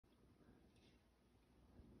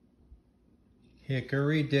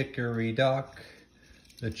Hickory dickory dock,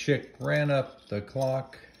 the chick ran up the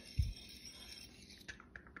clock.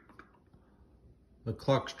 The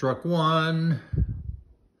clock struck 1.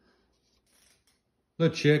 The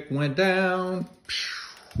chick went down.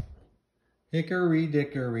 Hickory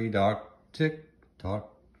dickory dock, tick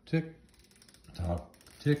tock, tick tock,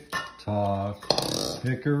 tick tock.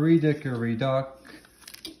 Hickory dickory dock,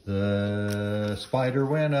 the spider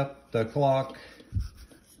went up the clock.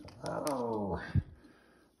 Oh,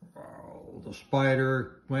 the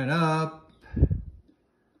spider went up.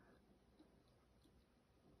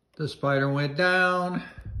 The spider went down.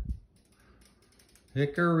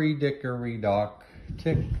 Hickory dickory dock,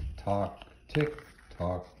 tick tock, tick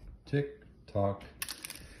tock, tick tock.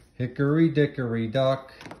 Hickory dickory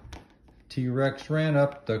dock, T-Rex ran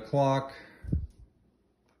up the clock.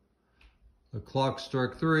 The clock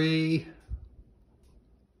struck 3.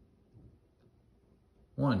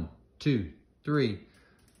 1, 2, 3.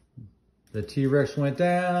 The T-Rex went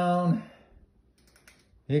down.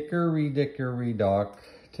 Hickory dickory dock,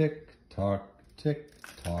 tick tock, tick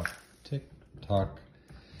tock, tick tock.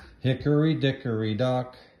 Hickory dickory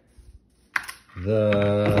dock,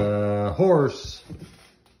 the horse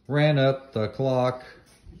ran up the clock.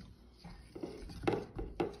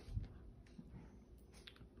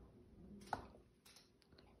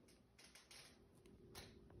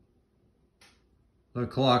 The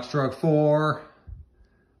clock struck 4.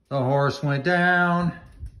 The horse went down.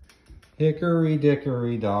 Hickory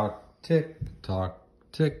dickory dock, tick tock,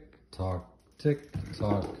 tick tock, tick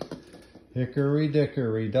tock. Hickory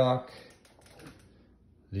dickory dock,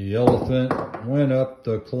 the elephant went up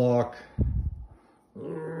the clock.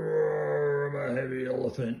 I'm a heavy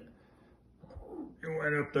elephant. It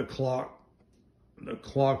went up the clock. The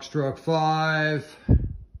clock struck 5.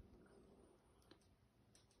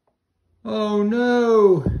 Oh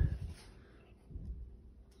no!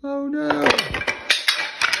 Oh no!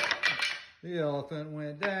 The elephant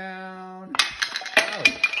went down. Oh,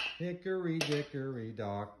 hickory dickory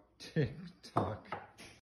dock, tick tock.